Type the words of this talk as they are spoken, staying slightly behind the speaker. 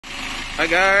Hi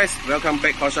guys, welcome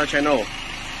back Corsa channel.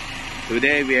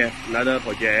 Today we have another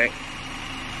project,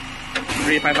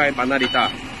 355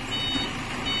 Banalita.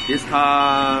 This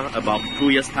car about 2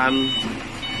 years time,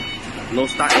 no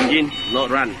start engine,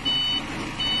 not run.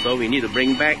 So we need to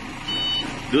bring back,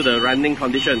 do the running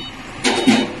condition.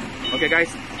 Okay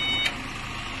guys.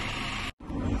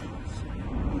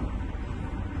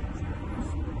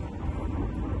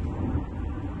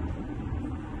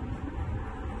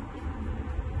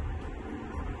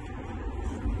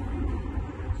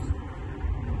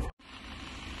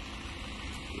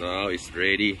 Now it's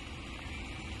ready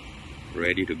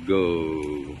to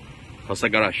go. Corsa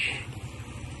garage.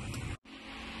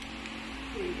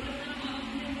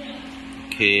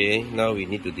 Okay, now we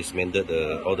need to dismantle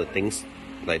all the things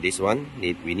like this one.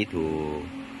 We need to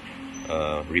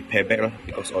repair back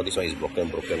because all this one is broken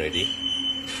already.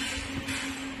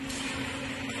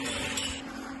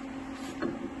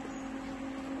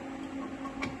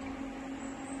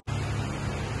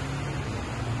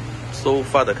 So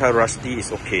far the car rusty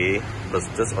is okay, but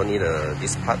just only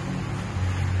this part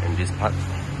and this part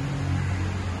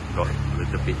got a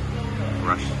little bit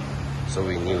rust. So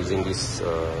we're using this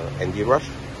anti-rust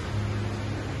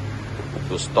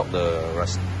to stop the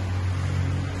rust.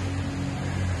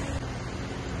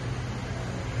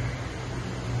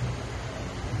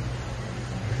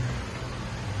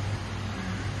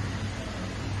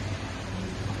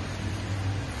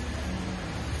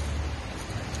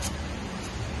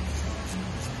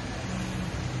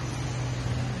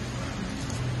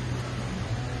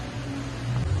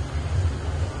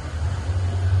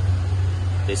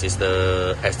 This is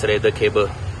the accelerator cable.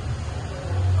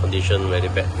 Condition very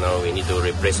bad. Now we need to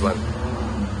replace one.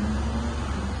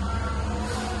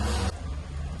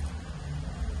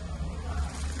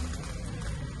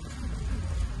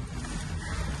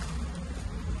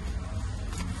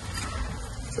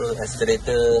 So the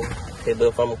accelerator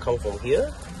cable come from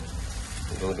here,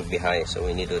 go to behind. So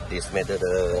we need to dismantle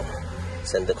the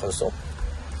center console.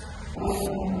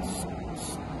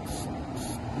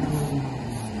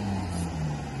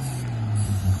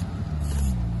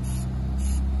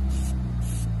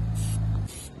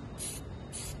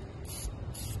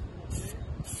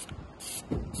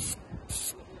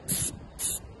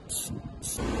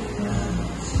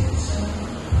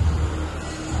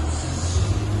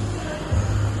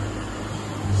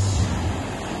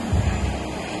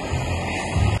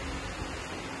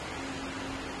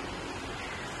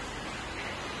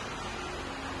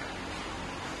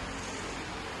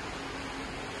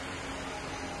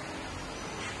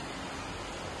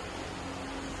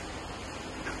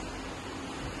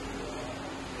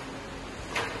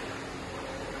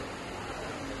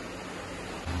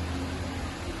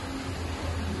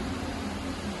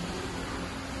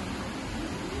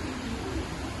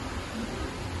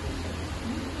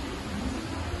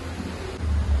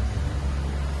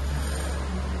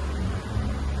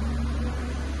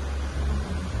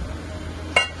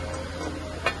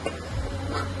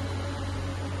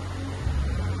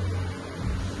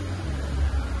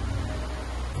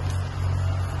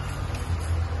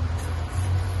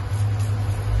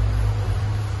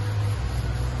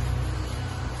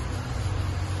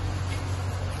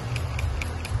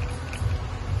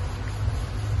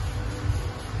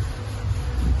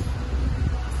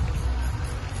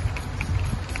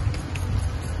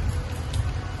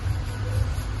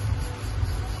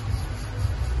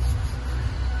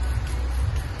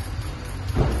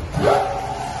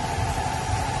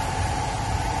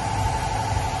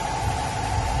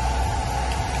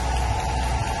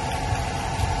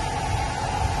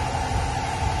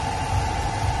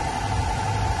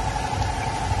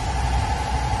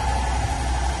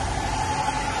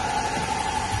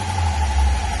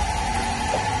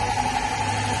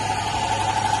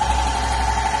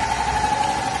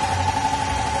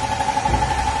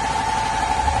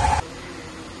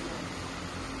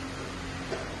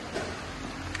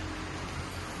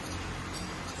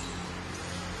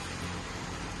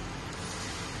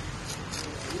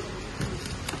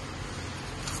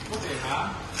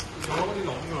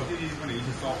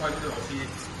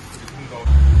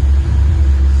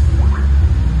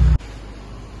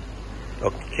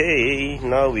 Okay,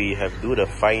 now we have do the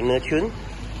final tune.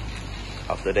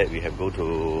 After that we have go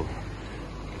to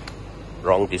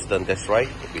wrong distance test ride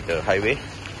with the highway.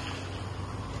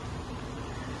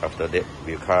 After that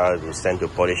we car will send to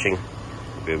polishing,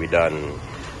 will be done.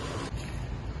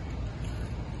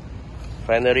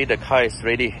 Finally the car is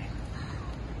ready.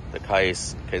 The car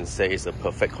is, can say, is a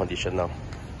perfect condition now.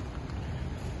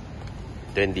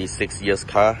 26 years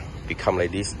car become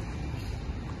like this,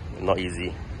 not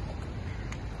easy.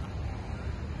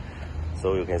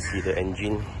 So you can see the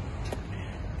engine,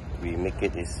 we make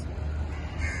it is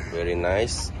very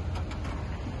nice.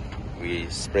 We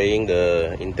spraying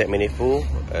the intake manifold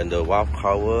and the valve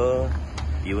cover,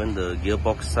 even the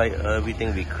gearbox side,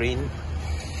 everything we clean.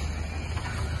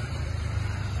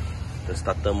 The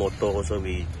starter motor also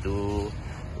we do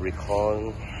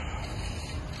recon.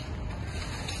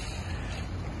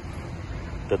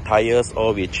 The tires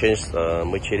all we change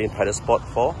Michelin Pilot Sport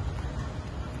for,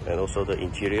 and also the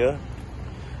interior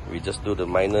we just do the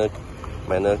minor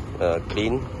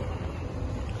clean.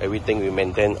 Everything we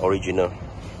maintain original.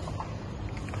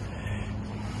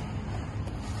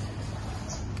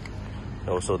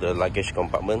 Also the luggage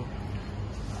compartment.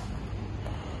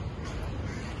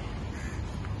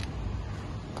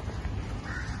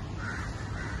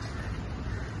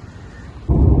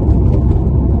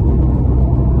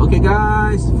 Okay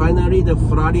guys, finally the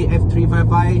Ferrari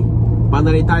F355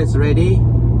 Panalita is ready.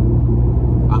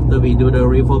 After we do the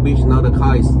refurbish, now the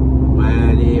car is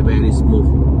very smooth.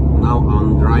 Now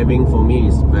on driving for me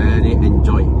is very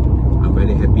enjoy. I'm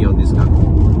very happy on this car.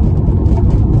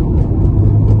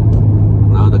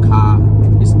 Now the car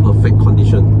is perfect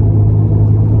condition.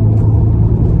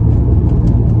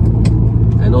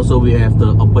 And also we have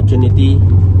the opportunity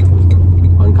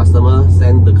on customer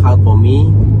send the car for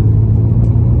me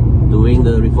doing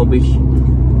the refurbish.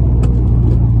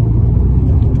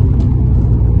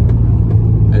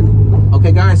 And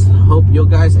okay guys, hope you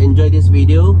guys enjoy this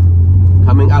video.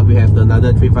 Coming up we have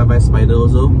another 355 Spider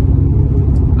also.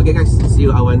 Okay guys, see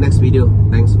you on our next video.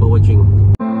 Thanks for watching.